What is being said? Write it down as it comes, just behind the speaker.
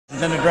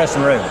In the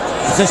dressing room.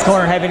 Does this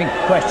corner have any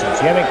questions?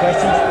 You have any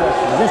questions?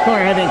 Does this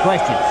corner have any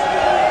questions?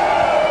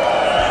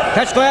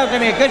 Touch gloves,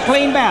 give me a good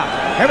clean bout.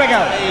 Here we go.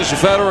 He's a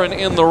veteran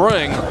in the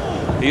ring.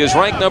 He is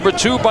ranked number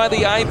 2 by the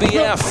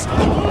IBF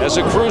as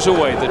a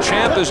cruiserweight. The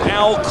champ is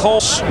Al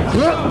Coles,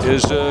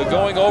 is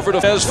going over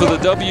to Fez for the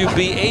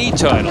WBA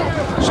title.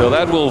 So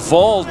that will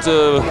vault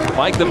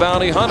Mike the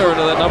Bounty Hunter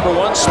into that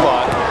 #1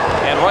 spot.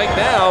 And right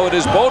now it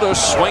is Botha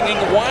swinging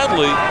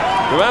wildly.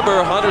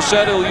 Remember, Hunter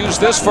said he'll use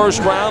this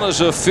first round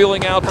as a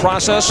feeling out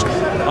process.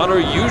 Hunter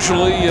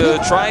usually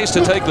tries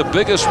to take the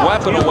biggest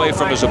weapon away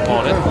from his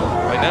opponent.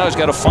 Right now he's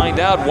got to find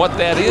out what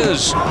that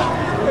is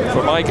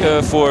for Mike.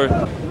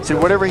 So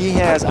whatever he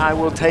has, I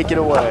will take it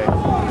away.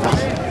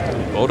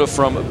 Botha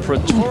from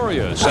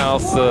Pretoria,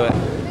 South,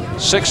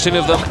 16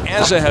 of them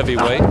as a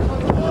heavyweight.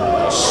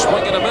 A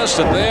swing and a miss,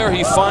 and there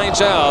he finds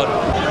out.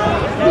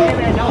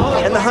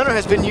 And the Hunter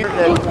has been using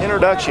that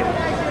introduction,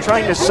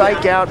 trying to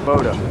psych out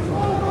Botha.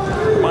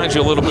 Reminds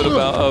you a little bit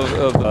about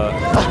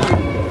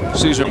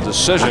Caesar's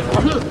decision,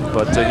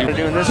 but he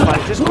doing this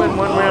fight, just win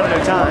one round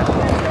at a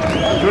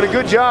time. Doing a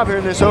good job here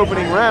in this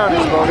opening round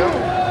is Botha.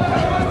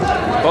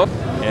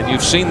 And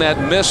you've seen that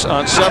miss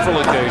on several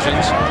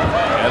occasions.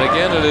 And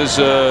again, it is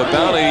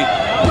Bounty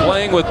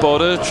playing with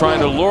Botha, trying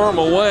to lure him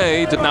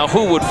away. Now,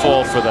 who would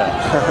fall for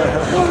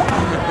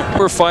that?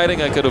 We're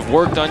fighting. I could have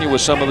worked on you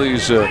with some of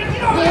these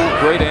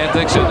great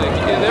antics.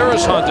 And there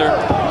is Hunter.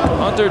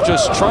 Hunter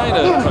just trying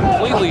to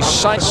completely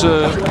size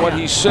what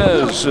he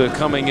says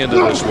coming into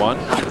this one.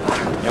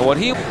 And what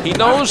he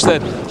knows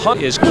that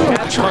Hunter is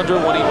catch Hunter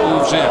when he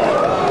moves in.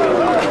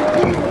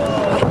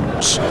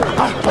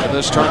 And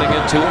this turning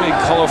into a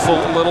colorful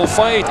little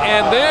fight.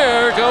 And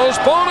there goes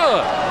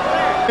Botha.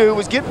 It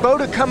was get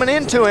Botha coming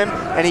into him,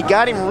 and he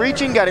got him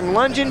reaching, got him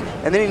lunging,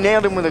 and then he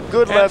nailed him with a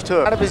good left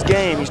hook. Out of his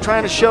game, he's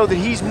trying to show that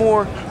he's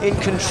more in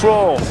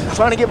control.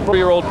 Trying to get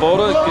 3-year-old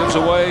Botha gives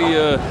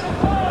away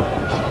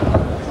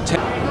 10.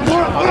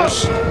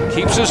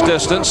 Keeps his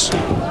distance.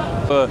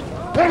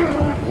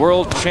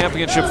 World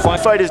Championship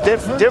fight is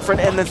different,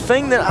 and the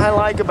thing that I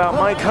like about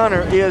Mike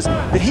Hunter is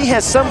that he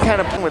has some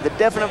kind of plan with a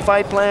definite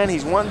fight plan.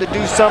 He's wanting to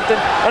do something.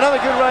 Another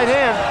good right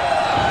hand.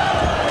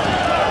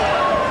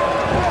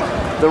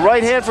 The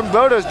right hand from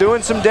Botha is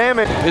doing some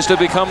damage. Is to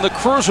become the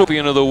cruiserweight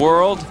champion of the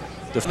world.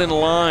 In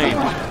line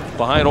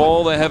behind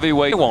all the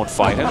heavyweight. They won't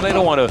fight him. They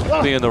don't want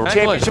to be in the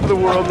championship of the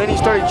world. Then he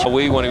started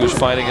when he was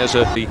fighting as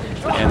a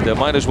and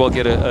might as well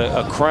get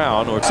a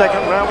crown. Or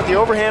second round with the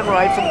overhand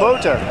right from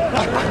Botha.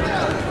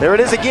 There it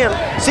is again.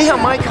 See how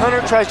Mike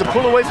Hunter tries to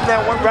pull away from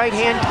that one right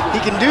hand? He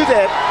can do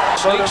that.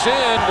 Sneaks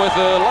in with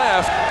a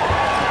left.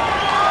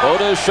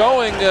 Botha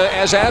showing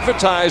as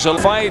advertised a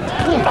fight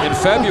in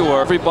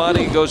February.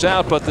 Everybody goes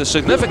out, but the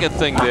significant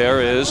thing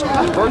there is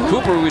Bert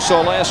Cooper, we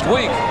saw last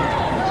week,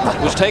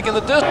 was taking the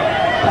distance.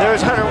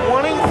 There's Hunter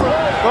wanting for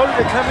Botha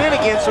to come in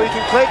again so he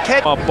can play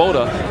catch.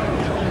 Botha,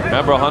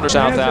 remember Hunter,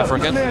 South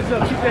African,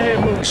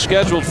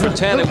 scheduled for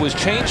 10. It was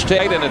changed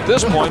to 8, and at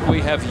this point we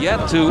have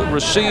yet to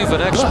receive an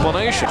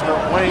explanation.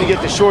 Wanting to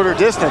get the shorter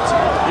distance.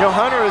 You know,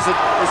 Hunter is a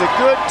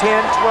good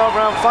 10, 12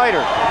 round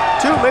fighter.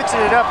 2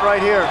 mixing it up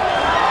right here.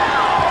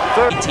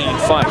 13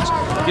 fights.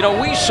 You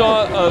know, we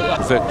saw a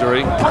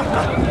victory,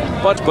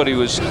 but he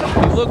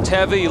looked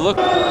heavy, he looked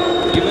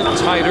even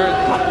tighter,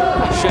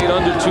 shade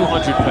under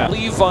 200 pounds.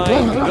 Levi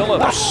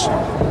Phillips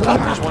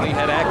is when he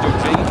had actor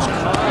James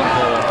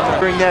Conlon.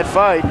 During that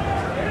fight,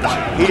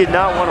 he did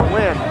not want to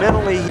win.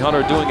 Mentally,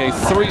 Hunter doing a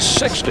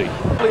 360.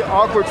 Really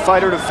awkward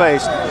fighter to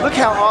face. Look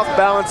how off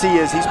balance he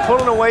is. He's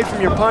pulling away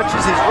from your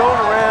punches, he's rolling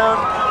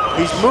around.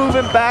 He's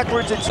moving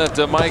backwards.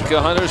 That Mike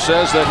Hunter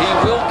says that he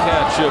will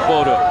catch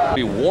Botha.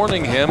 Be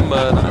warning him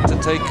not to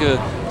take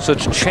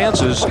such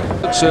chances.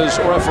 It says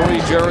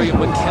referee Jerry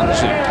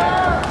McKenzie.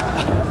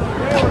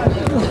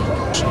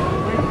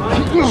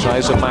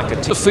 Size of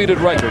McAtee.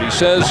 Defeated record. He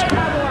says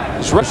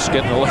he's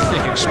getting a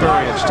learning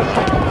experience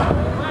tonight.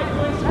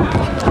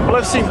 Well,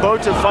 I've seen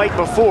Botha fight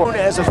before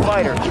as a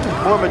fighter.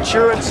 More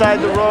mature inside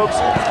the ropes,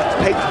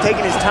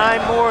 taking his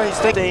time more. He's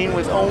thinking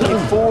with only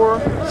 4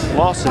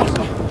 losses.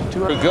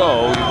 To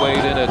go, he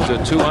weighed in at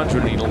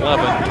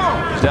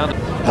 211. He's down to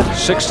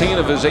 16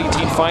 of his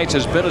 18 fights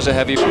has been as a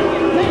heavy.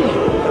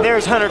 And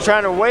there's Hunter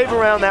trying to wave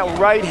around that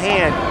right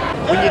hand.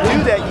 When you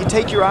do that, you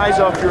take your eyes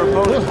off your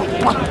opponent.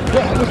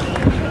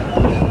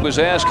 Was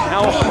asked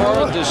how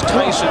hard does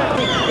Tyson.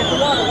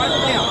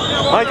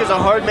 Mike is a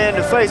hard man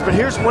to face, but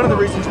here's one of the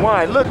reasons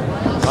why. Look.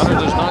 Hunter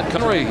does not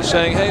come. He's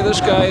saying, hey, this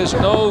guy is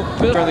no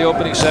business. In the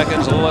opening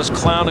seconds, a little less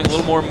clowning, a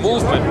little more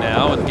movement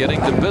now, and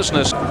getting to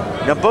business.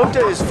 Now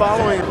Botha is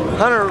following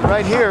Hunter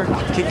right here.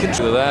 Can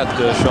control that,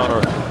 Sean,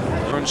 are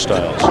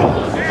turnstiles.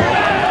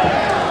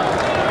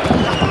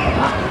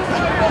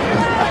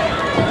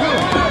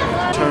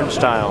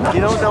 Turnstile.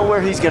 You don't know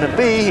where he's going to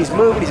be. He's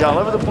moving. He's all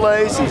over the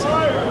place.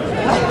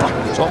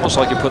 It's almost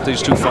like you put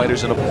these two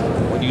fighters in a.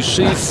 When you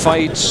see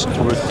fights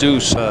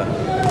reduce,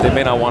 they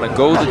may not want to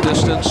go the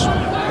distance.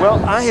 Well,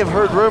 I have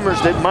heard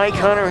rumors that Mike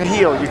Hunter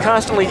heal. You're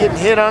constantly getting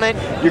hit on it.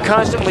 You're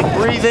constantly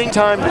breathing.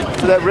 Time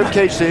for that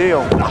ribcage to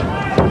heal.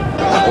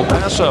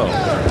 Paso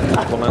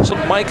compliments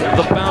him. Mike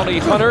the Bounty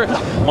Hunter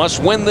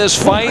must win this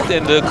fight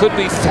and could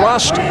be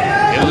thrust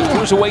into the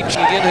cruiserweight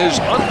in his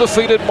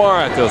undefeated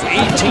mark of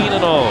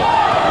 18-0.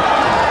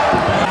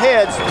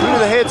 Heads, two of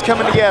the heads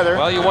coming together.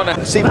 Well, you want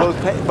to see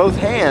both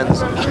hands.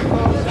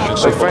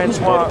 So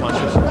Francois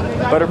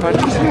butter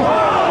punches.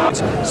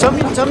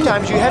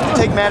 Sometimes you have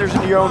to take matters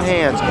into your own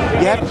hands.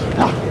 You have.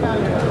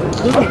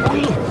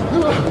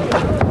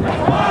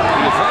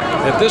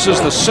 And this is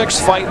the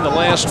 6th fight in the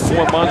last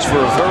 4 months for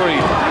a very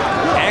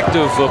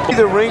active.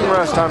 The ring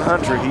rust on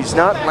Hunter. He's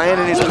not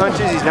landing his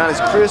punches. He's not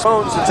as crisp.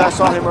 Since I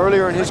saw him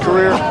earlier in his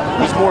career,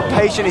 he's more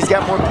patient. He's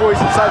got more poise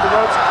inside the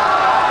ropes.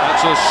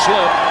 That's a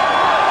slip.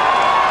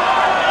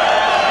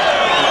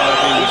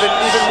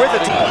 Even with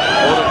it.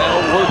 Botha now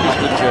working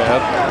the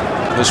jab.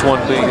 This one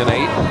being an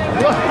 8.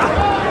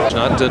 He's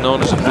not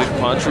known as a big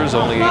puncher. He's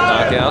only 8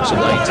 knockouts in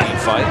 19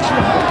 fights.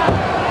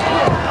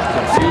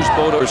 Confused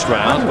Botha first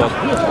round, but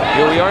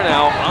here we are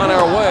now on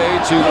our way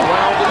to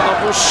round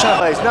number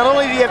 7. Not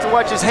only do you have to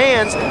watch his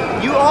hands,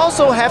 you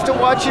also have to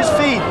watch his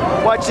feet.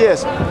 Watch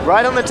this.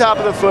 Right on the top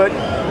of the foot,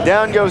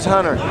 down goes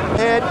Hunter.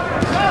 Head,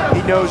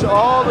 he knows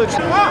all the...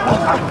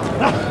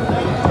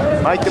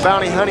 Mike the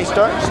Bounty Hunter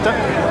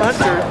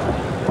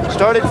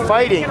started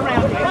fighting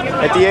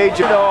at the age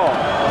of all.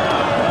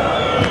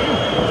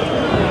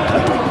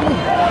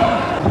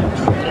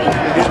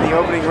 In the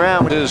opening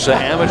round. His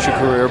amateur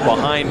career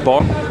behind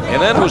bar,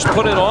 and then was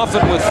put in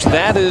often with.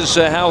 That is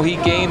how he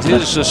gained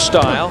his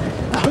style.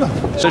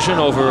 Position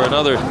over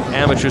another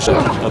amateur,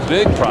 a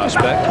big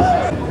prospect.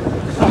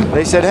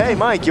 They said, "Hey,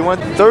 Mike, you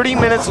want?" 30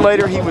 minutes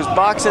later, he was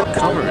boxing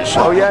covers.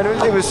 Oh yeah,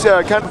 it was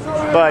kind of,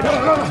 but.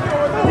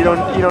 You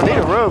don't need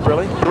a robe,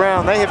 really.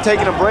 Round. They have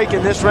taken a break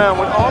in this round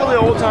with all of the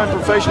old-time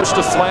professionals.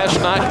 The flash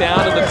knocked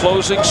down in the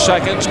closing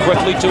seconds,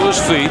 quickly to his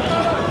feet.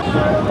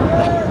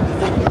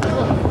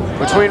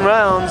 Between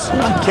rounds,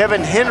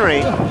 Kevin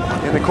Henry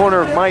in the corner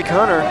of Mike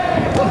Hunter,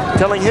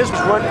 telling his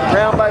run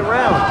round by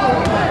round.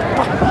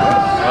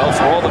 Well,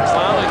 for all the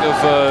clowning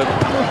of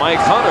Mike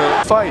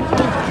Hunter, fight.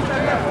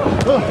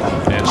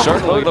 And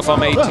certainly if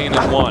I'm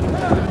 18-1.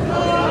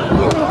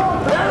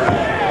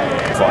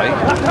 Fight.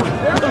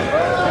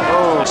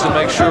 To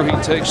make sure he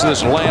takes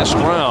this last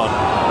round,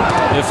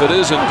 if it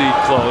is indeed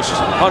close.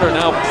 Hunter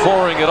now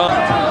pouring it up.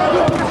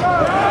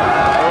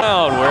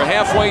 We're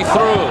halfway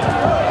through.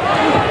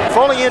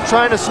 Falling in,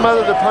 trying to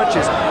smother the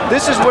punches.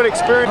 This is what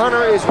experience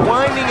Hunter is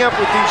winding up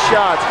with these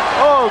shots.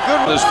 Oh,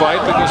 good. This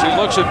fight because he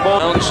looks at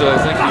both rounds. I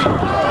think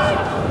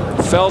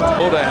he felt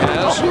Botha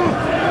has.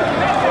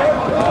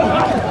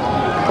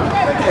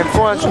 And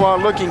Francois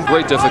looking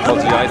great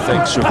difficulty, I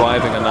think,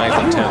 surviving a 9th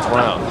and 10th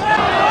round.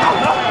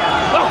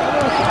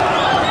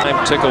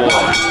 Tick away.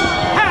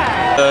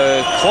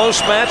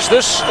 Close match.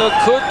 This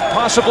could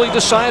possibly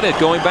decide it.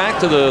 Going back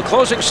to the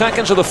closing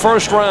seconds of the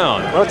first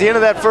round. Well, at the end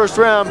of that first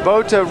round,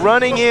 Botha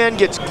running in,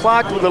 gets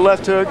clocked with a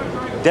left hook.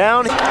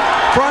 Down.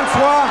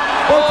 Francois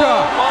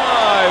Botha. Oh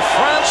my,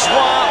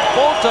 Francois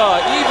Botha,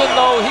 even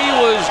though he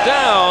was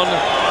down,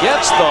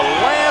 gets the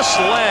last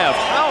laugh.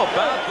 How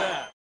about that?